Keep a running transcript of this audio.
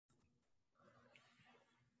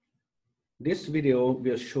This video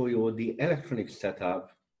will show you the electronic setup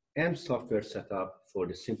and software setup for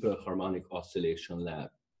the simple harmonic oscillation lab.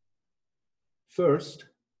 First,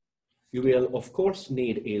 you will of course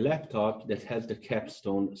need a laptop that has the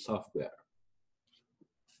Capstone software.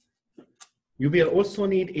 You will also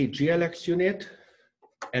need a GLX unit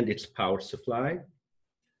and its power supply,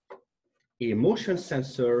 a motion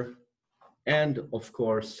sensor, and of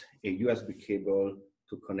course a USB cable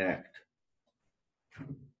to connect.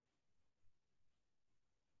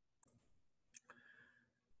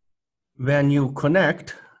 When you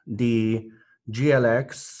connect the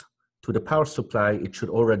GLX to the power supply, it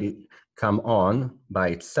should already come on by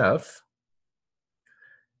itself.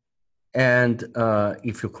 And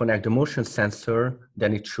if you connect the motion sensor,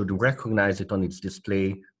 then it should recognize it on its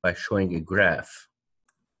display by showing a graph.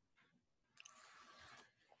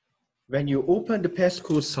 When you open the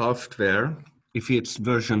PASCO software, if it's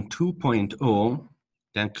version 2.0,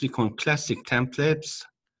 then click on Classic Templates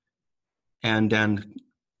and then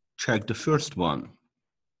check the first one.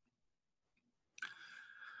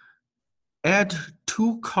 Add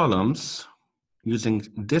 2 columns using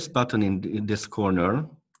this button in this corner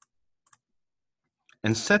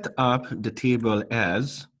and set up the table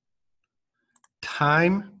as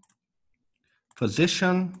time,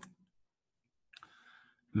 position,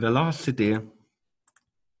 velocity,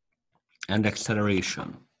 and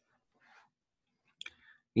acceleration.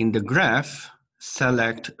 In the graph,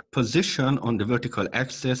 select position on the vertical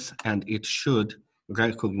axis and it should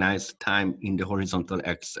recognize time in the horizontal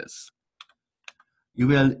axis. You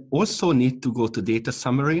will also need to go to data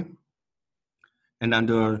summary and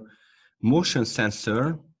under motion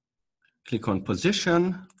sensor, click on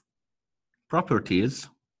position, properties,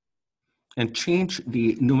 and change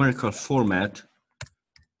the numerical format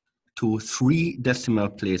to 3 decimal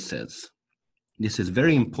places. This is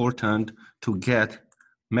very important to get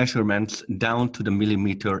measurements down to the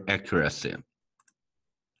millimeter accuracy.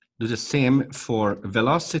 Do the same for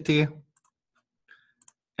velocity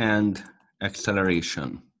and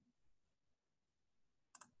acceleration.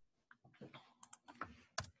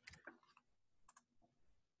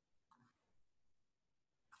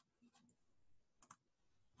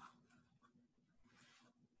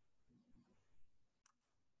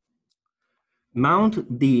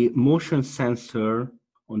 Mount the motion sensor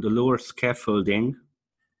on the lower scaffolding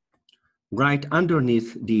right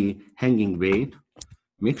underneath the hanging weight.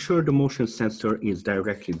 Make sure the motion sensor is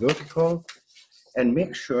directly vertical and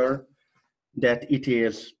make sure that it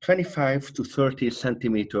is 25 to 30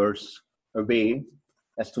 centimeters away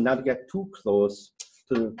as to not get too close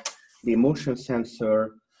to the motion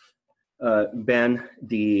sensor when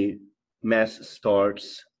the mass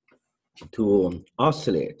starts to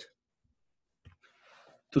oscillate.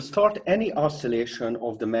 To start any oscillation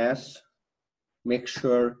of the mass, make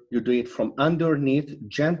sure you do it from underneath,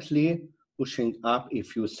 gently pushing up a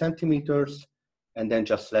few centimeters and then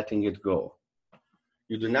just letting it go.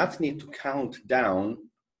 You do not need to count down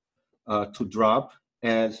to drop,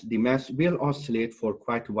 as the mass will oscillate for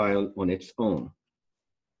quite a while on its own.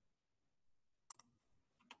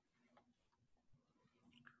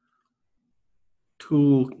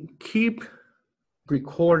 To keep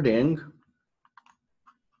recording,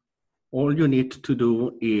 all you need to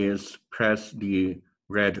do is press the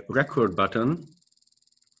red record button.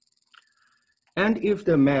 And if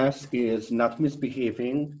the mass is not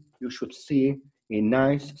misbehaving, you should see a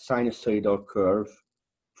nice sinusoidal curve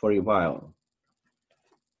for a while.